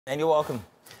And you're welcome.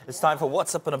 It's time for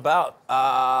What's Up and About.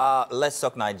 Let's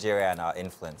talk Nigeria and our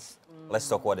influence. Let's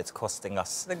talk what it's costing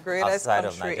us The greatest outside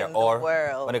of country Nigeria, in the or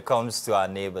world. when it comes to our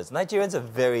neighbors. Nigerians are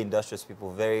very industrious people,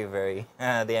 very,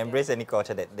 they embrace any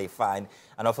culture that they find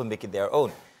and often make it their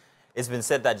own. It's been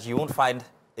said that you won't find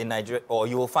in Nigeria, or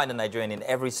you will find a Nigerian in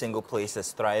every single place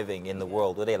that's thriving in the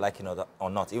world, whether they like it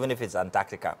or not, even if it's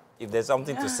Antarctica. If there's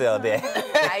something to sell there,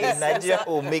 Nigeria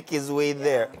will make his way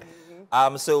there.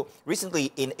 So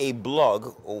recently in a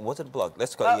blog, or was it a blog?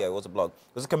 Let's call it, yeah, it was a blog.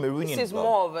 It was a Cameroonian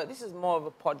blog. This is more of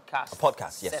a podcast. A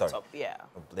podcast, yes, sorry. Yeah.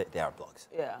 They are blogs.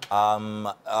 Yeah.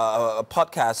 A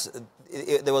podcast,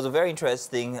 there was a very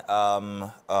interesting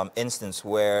instance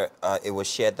where it was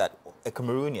shared that a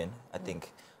Cameroonian, I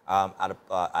think,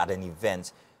 at an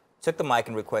event, took the mic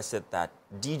and requested that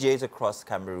DJs across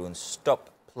Cameroon stop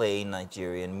playing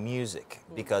Nigerian music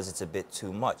because it's a bit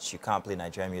too much. You can't play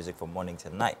Nigerian music from morning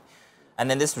till night. And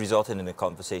then this resulted in a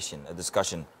conversation, a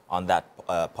discussion on that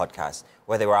podcast,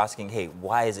 where they were asking, hey,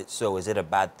 why is it so? Is it a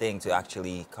bad thing to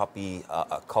actually copy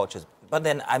cultures? But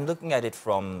then I'm looking at it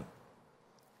from,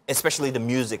 especially the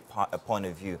music point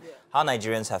of view, how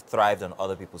Nigerians have thrived on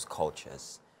other people's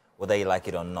cultures, whether you like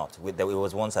it or not. It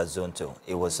was once Azonto.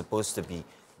 It was supposed to be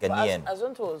Ghanaian.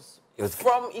 Azonto was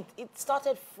from, it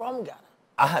started from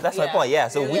Ghana. That's my point, yeah.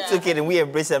 So we took it and we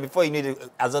embraced it. And before you knew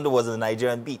it, Azonto was a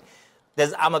Nigerian beat.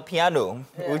 There's Amapiano,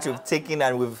 which we've taken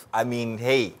and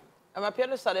hey.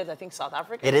 Amapiano started, I think, South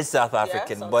African. It is South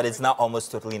African, South but African. it's now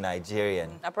almost totally Nigerian.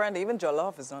 Apparently, even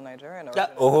Jollof is not Nigerian.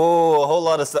 Oh, a whole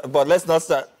lot of stuff. But let's not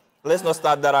start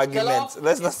that argument. Jollof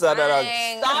Let's not start that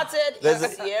argument. Started in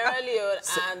Sierra Leone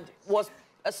and was,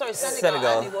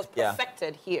 Senegal, and it was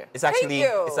perfected here. It's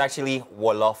actually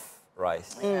Wolof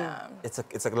rice. Yeah.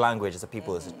 It's a language, it's a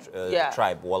people, it's a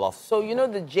tribe, Wolof. So you know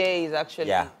the J is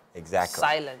actually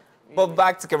silent. But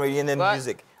back to Cameroonian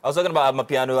music. I was talking about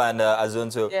Amapiano and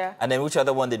Azonto. Yeah. And then which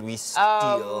other one did we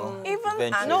steal?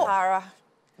 Even Ankara.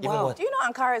 Even what? Do you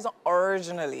know Ankara is not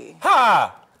originally?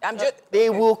 Ha! They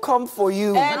will come for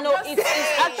you. No, it's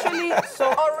actually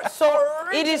so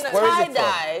it is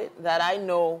tie-dye that I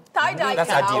know. Tie-dye. That's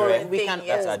Adire.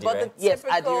 That's Adire. But the Yes,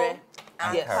 typical Adire.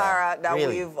 Ankara that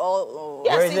Really? we've all.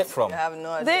 Where is it from? I have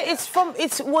no idea.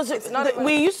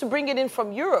 We used to bring it in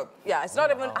from Europe. Yeah, it's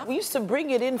not even. We used to bring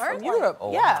it in from Really? Europe.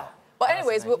 Oh, yeah. wow. But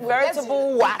anyways,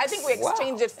 Veritable wax. I think we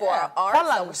exchanged it for ours Holland.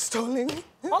 that was stolen.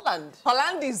 Holland.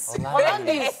 Hollandis.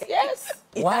 Hollandis, yes.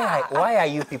 Why are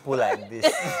you people like this?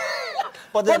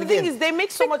 But But the thing is, they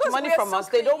make so much money from us,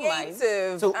 they don't mind.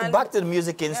 So back to the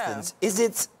music instance, is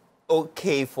it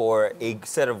okay for a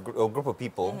set of a group of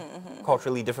people,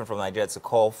 culturally different from Nigeria, to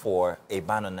call for a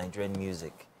ban on Nigerian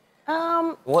music?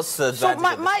 What's the advantage So or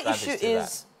my disadvantage issue to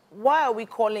is, why are we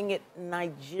calling it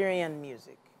Nigerian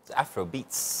music? that?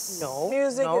 Afrobeats. No.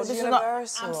 Music no, is this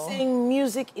universal. I'm saying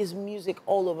music is music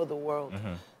all over the world.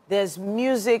 There's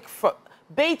music from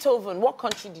Beethoven. What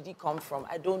country did he come from?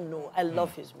 I don't know. I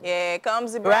love his music. Yeah,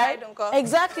 comes the bride. Right?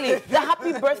 Exactly. The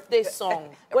happy birthday song.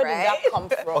 Where did that come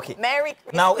from? Okay. Merry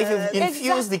Christmas. Now, if you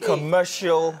infuse the Exactly.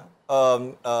 commercial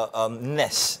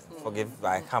ness, forgive,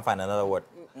 I can't find another word.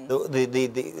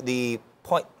 The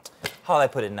point, how do I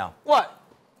put it now? What?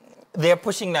 They're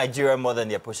pushing Nigeria more than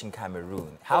they're pushing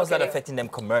Cameroon. How's that affecting them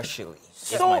commercially?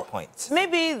 Is my point.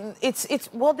 Maybe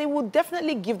well, they will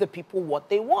definitely give the people what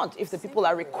they want. If the people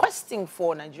are requesting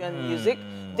for Nigerian music,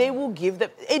 they will give them.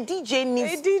 A DJ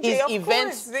needs his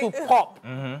events to pop,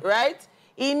 right?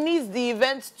 He needs the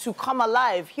event to come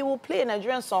alive. He will play a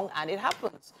Nigerian song and it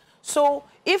happens. So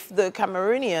if the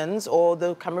Cameroonians or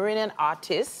the Cameroonian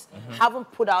artists haven't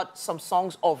put out some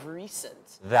songs of recent,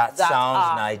 That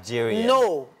sounds Nigerian.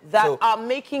 No, that are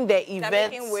making their events They're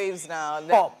making waves now.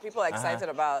 pop. People are excited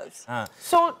about.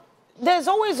 So there's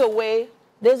always a way.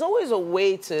 There's always a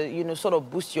way to, sort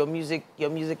of boost your music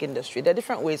industry. There are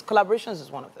different ways. Collaborations is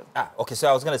one of them. Okay, so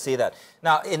I was going to say that.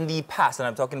 Now, in the past, and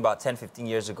I'm talking about 10, 15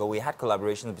 years ago, we had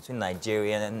collaborations between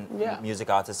Nigerian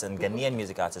music artists and Ghanaian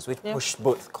music artists, which pushed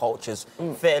both cultures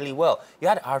fairly well. You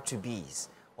had R2Bs.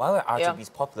 Why were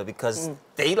R2Bs popular? Because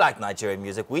they liked Nigerian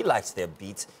music, we liked their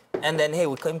beats, and then, hey,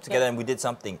 we came together and we did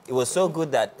something. It was so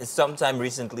good that sometime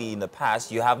recently in the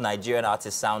past, you have Nigerian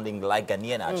artists sounding like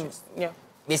Ghanaian artists.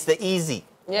 Mr. Easy,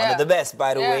 one of the best,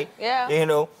 by the way.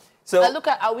 So I look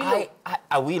at Awilo.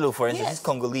 Awilo, for instance, he's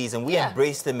Congolese, and we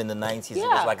embraced him in the 90s. It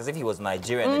was like as if he was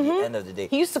Nigerian at the end of the day.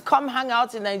 He used to come hang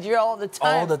out in Nigeria all the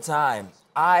time. All the time.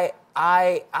 I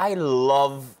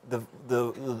love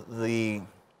the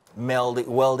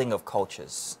welding of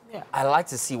cultures. I like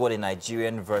to see what a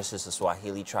Nigerian versus a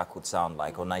Swahili track would sound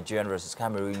like, or Nigerian versus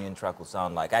Cameroonian track would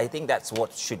sound like. I think that's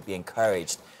what should be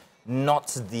encouraged, not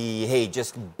the, hey,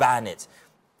 just ban it.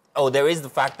 Oh, there is the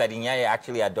fact that Inyanya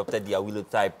actually adopted the Awilo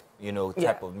type,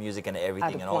 type of music and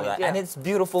everything and all that. Yeah. And it's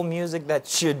beautiful music that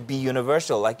should be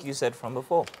universal, like you said from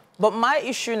before. But my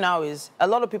issue now is a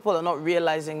lot of people are not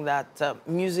realizing that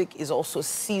music is also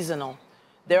seasonal.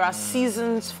 There are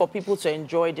seasons for people to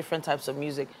enjoy different types of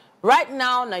music. Right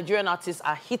now, Nigerian artists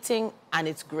are hitting and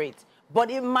it's great. But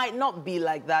it might not be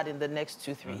like that in the next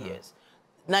 2-3 years.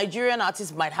 Nigerian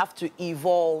artists might have to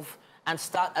evolve and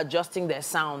start adjusting their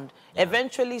sound. Yeah.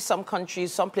 Eventually, some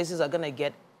countries, some places are going to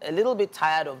get a little bit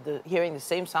tired of hearing the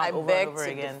same sound over and over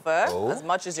again. As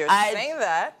much as you're saying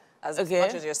that. As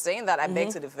much as you're saying that, I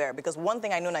beg to differ, because one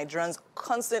thing I know Nigerians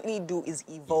constantly do is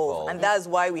evolve. And that's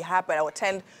why I would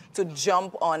tend to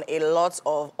jump on a lot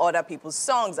of other people's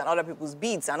songs and other people's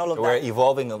beats and all of that. We're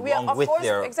evolving along with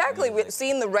their exactly. We're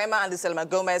seeing the Rema and the Selena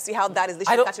Gomez, see how that is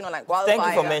literally catching on like wildfire.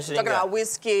 Thank you for mentioning that. Talking about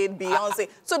Wizkid, Beyonce.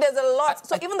 So there's a lot.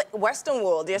 So even the Western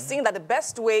world, they're seeing that the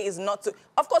best way is not to...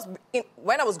 Of course,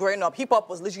 when I was growing up, hip-hop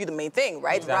was literally the main thing,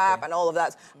 right? Exactly. Rap and all of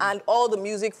that. And all the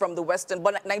music from the Western.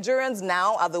 But Nigerians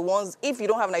now are the ones, if you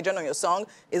don't have Nigerian on your song,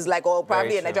 is like, or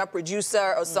probably a Nigerian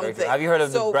producer or something. Have you heard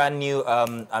of the brand new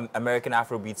American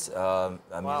Afrobeats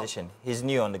musician? He's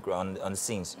new on the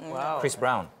scenes. Wow. Chris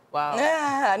Brown. Wow.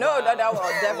 Yeah, no,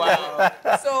 definitely. Wow.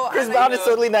 So, Chris Brown is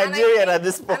totally Nigerian at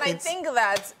this point. And I think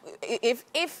that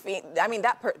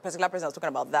that particular person I was talking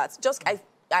about,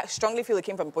 I strongly feel it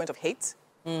came from a point of hate.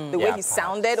 The way he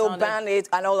sounded, ban it,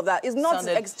 and all of that. It's not,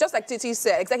 just like Titi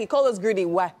said, exactly, he called us greedy.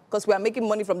 Why? Because we are making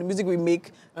money from the music we make.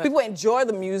 People enjoy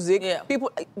the music. Yeah.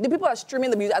 The people are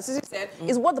streaming the music. As Titi said,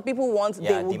 is what the people want,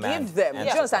 they will give them. Do you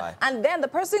understand? And then the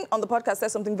person on the podcast said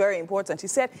something very important. He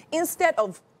said, instead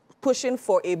of pushing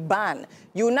for a ban,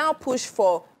 you now push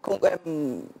for,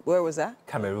 where was that?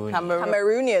 Cameroon.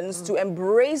 Cameroonians to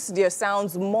embrace their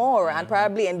sounds more and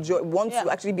probably want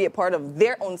to actually be a part of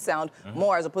their own sound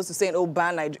more, as opposed to saying, oh,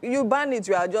 ban Nigeria. You ban it,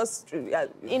 you are just...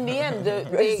 In the end,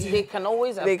 they can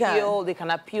always appeal. They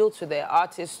can appeal to their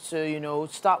artists to,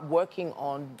 start working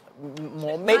on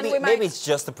more. Maybe it's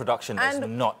just the production that's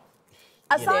not...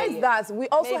 Aside that, we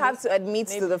also have to admit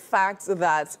to the fact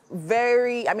that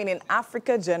in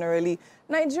Africa generally,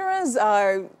 Nigerians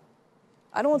are,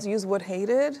 I don't want to use the word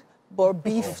hated, but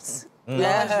beefed.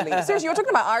 Largely. Seriously, you're talking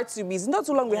about R2Bs. Not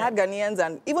too long we had Ghanaians,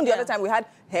 and even the other time we had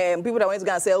people that went to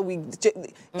Ghana sell.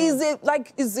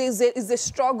 Is a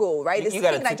struggle, right? You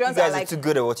guys are too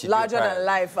good at what you do. Larger than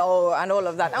life, and all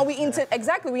of that. And we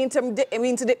intimidate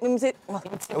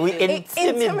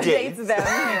them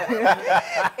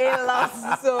a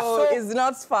lot. So it's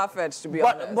not far-fetched, to be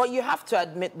honest. But you have to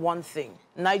admit one thing.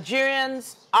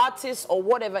 Nigerians, artists, or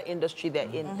whatever industry they're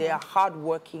in, they are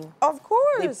hardworking. Of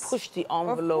course. They push the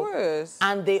envelope. Of course.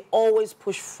 And they always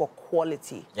push for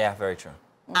quality. Yeah, very true.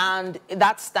 And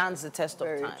that stands the test of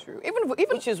time. Very true.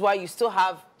 Which is why you still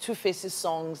have Two Faces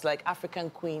songs like African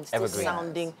Queen still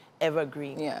sounding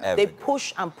evergreen. Yeah. They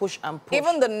push and push and push.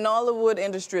 Even the Nollywood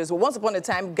industry as well. Once upon a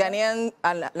time, Ghanaian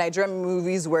and Nigerian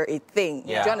movies were a thing.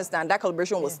 Yeah. Do you understand? That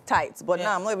collaboration was tight. But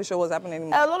now I'm not even sure what's happening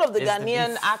anymore. A lot of the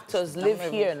Ghanaian actors live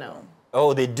here now.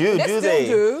 Oh, they do, do they?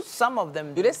 Do. Some of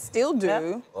them do. Do they still do?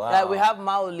 Yeah. Wow. Like we have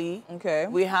Maoli. Okay.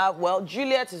 We have,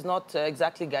 Juliet is not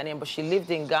exactly Ghanaian, but she lived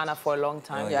in Ghana for a long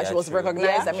time. Oh, yeah, she was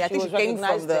recognized. I think she came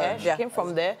from there. She came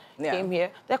from there, came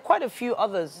here. There are quite a few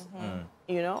others,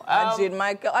 Ajit,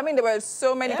 Michael. There were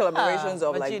so many collaborations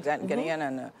of Ghanaian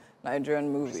and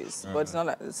Nigerian movies, but it's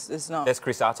not. There's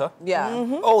Chris Arthur. Yeah.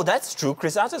 Oh, that's true.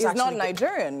 Chris Arthur's actually not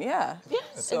Nigerian. Yeah.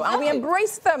 Yes. So and we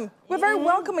embrace them. We're very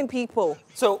welcoming people.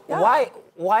 So why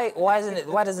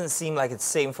doesn't it seem like it's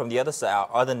same from the other side, our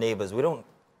other neighbors?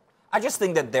 I just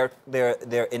think that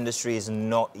their industry is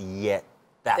not yet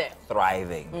that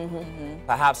thriving.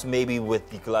 Perhaps maybe with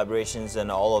the collaborations and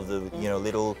all of the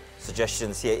little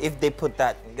suggestions here, if they put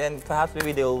that, then perhaps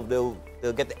maybe they'll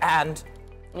get the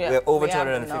we're over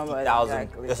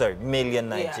 250,000 million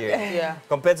Nigerians. Yeah.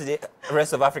 Compared to the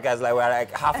rest of Africa, it's like we're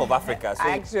like half of Africa. So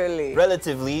actually,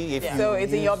 relatively, if you so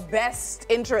it's in your best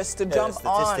interest to jump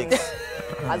on,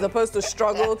 as opposed to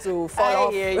struggle to fall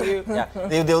off. Yeah,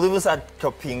 they'll even start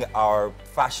copying our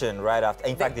fashion right after.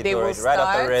 In fact, they do already right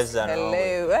after Rez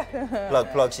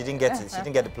and plug. She didn't get it. She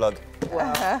didn't get the plug.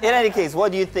 Wow. In any case,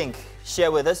 what do you think?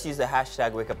 Share with us. Use the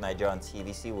hashtag WakeUpNigeria on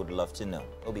TVC. Would love to know.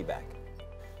 We'll be back.